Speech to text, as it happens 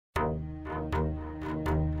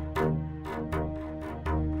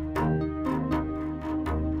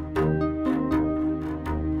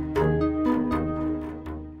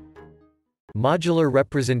Modular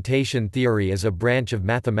representation theory is a branch of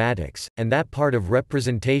mathematics, and that part of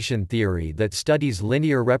representation theory that studies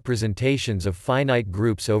linear representations of finite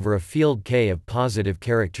groups over a field K of positive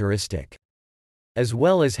characteristic. As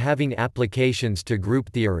well as having applications to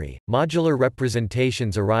group theory, modular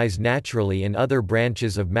representations arise naturally in other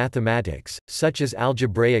branches of mathematics, such as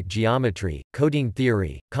algebraic geometry, coding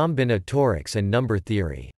theory, combinatorics and number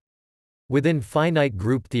theory. Within finite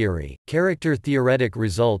group theory, character-theoretic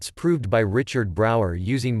results proved by Richard Brauer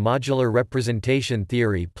using modular representation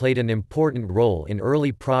theory played an important role in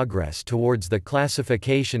early progress towards the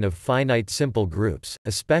classification of finite simple groups,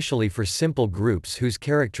 especially for simple groups whose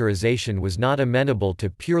characterization was not amenable to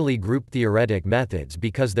purely group-theoretic methods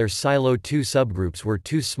because their Sylow 2 subgroups were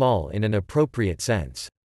too small in an appropriate sense.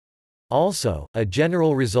 Also, a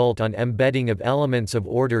general result on embedding of elements of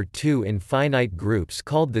order 2 in finite groups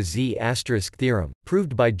called the Z** theorem,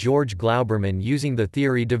 proved by George Glauberman using the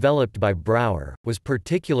theory developed by Brauer, was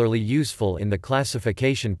particularly useful in the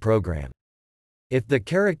classification program. If the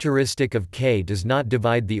characteristic of K does not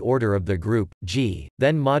divide the order of the group, G,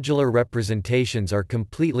 then modular representations are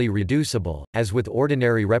completely reducible, as with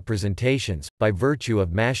ordinary representations, by virtue of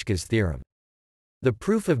Maschke's theorem. The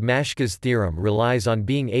proof of Maschke's theorem relies on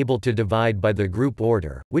being able to divide by the group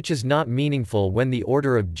order, which is not meaningful when the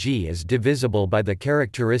order of G is divisible by the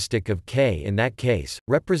characteristic of K. In that case,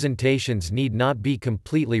 representations need not be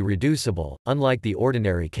completely reducible, unlike the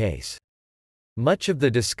ordinary case. Much of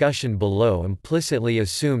the discussion below implicitly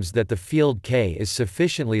assumes that the field K is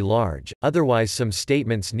sufficiently large, otherwise some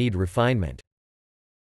statements need refinement.